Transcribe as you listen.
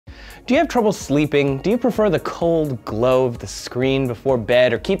Do you have trouble sleeping? Do you prefer the cold glow of the screen before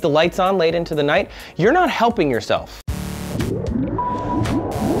bed or keep the lights on late into the night? You're not helping yourself.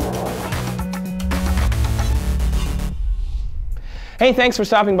 Hey, thanks for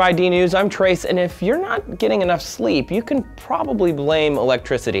stopping by D-News. I'm Trace, and if you're not getting enough sleep, you can probably blame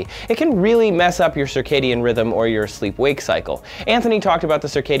electricity. It can really mess up your circadian rhythm or your sleep-wake cycle. Anthony talked about the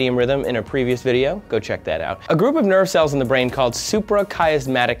circadian rhythm in a previous video. Go check that out. A group of nerve cells in the brain called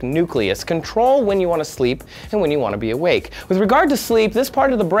suprachiasmatic nucleus control when you want to sleep and when you want to be awake. With regard to sleep, this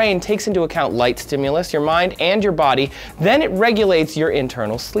part of the brain takes into account light stimulus, your mind and your body, then it regulates your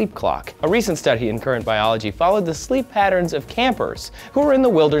internal sleep clock. A recent study in Current Biology followed the sleep patterns of campers who were in the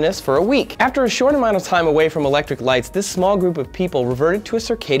wilderness for a week. After a short amount of time away from electric lights, this small group of people reverted to a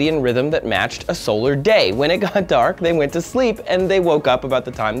circadian rhythm that matched a solar day. When it got dark, they went to sleep and they woke up about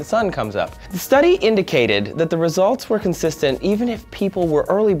the time the sun comes up. The study indicated that the results were consistent even if people were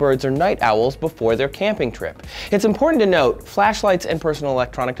early birds or night owls before their camping trip. It's important to note, flashlights and personal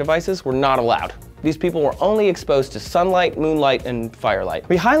electronic devices were not allowed. These people were only exposed to sunlight, moonlight, and firelight.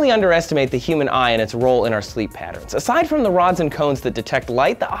 We highly underestimate the human eye and its role in our sleep patterns. Aside from the rods and cones that detect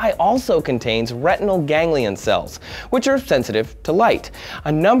light, the eye also contains retinal ganglion cells, which are sensitive to light.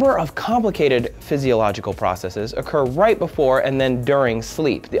 A number of complicated physiological processes occur right before and then during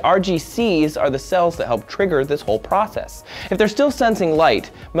sleep. The RGCs are the cells that help trigger this whole process. If they're still sensing light,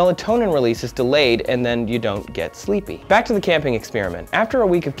 melatonin release is delayed and then you don't get sleepy. Back to the camping experiment. After a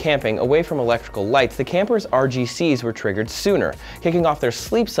week of camping away from electrical lights, the campers' RGCs were triggered sooner, kicking off their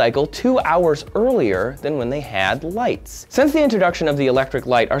sleep cycle 2 hours earlier than when they had lights. Since the introduction of the electric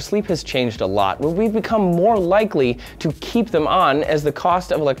light, our sleep has changed a lot. We've become more likely to keep them on as the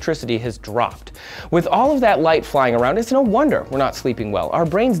cost of electricity has dropped. With all of that light flying around, it's no wonder we're not sleeping well. Our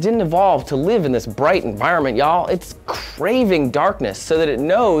brains didn't evolve to live in this bright environment, y'all. It's craving darkness so that it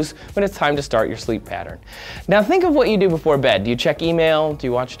knows when it's time to start your sleep pattern. Now think of what you do before bed. Do you check email? Do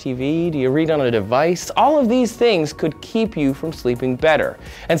you watch TV? Do you read on a device? All of these things could keep you from sleeping better.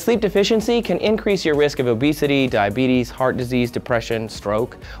 And sleep deficiency can increase your risk of obesity, diabetes, heart disease, depression,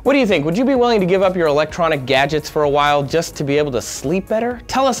 stroke. What do you think? Would you be willing to give up your electronic gadgets for a while just to be able to sleep better?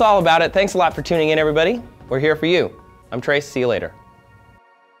 Tell us all about it. Thanks a lot for tuning in, everybody. We're here for you. I'm Trace. See you later.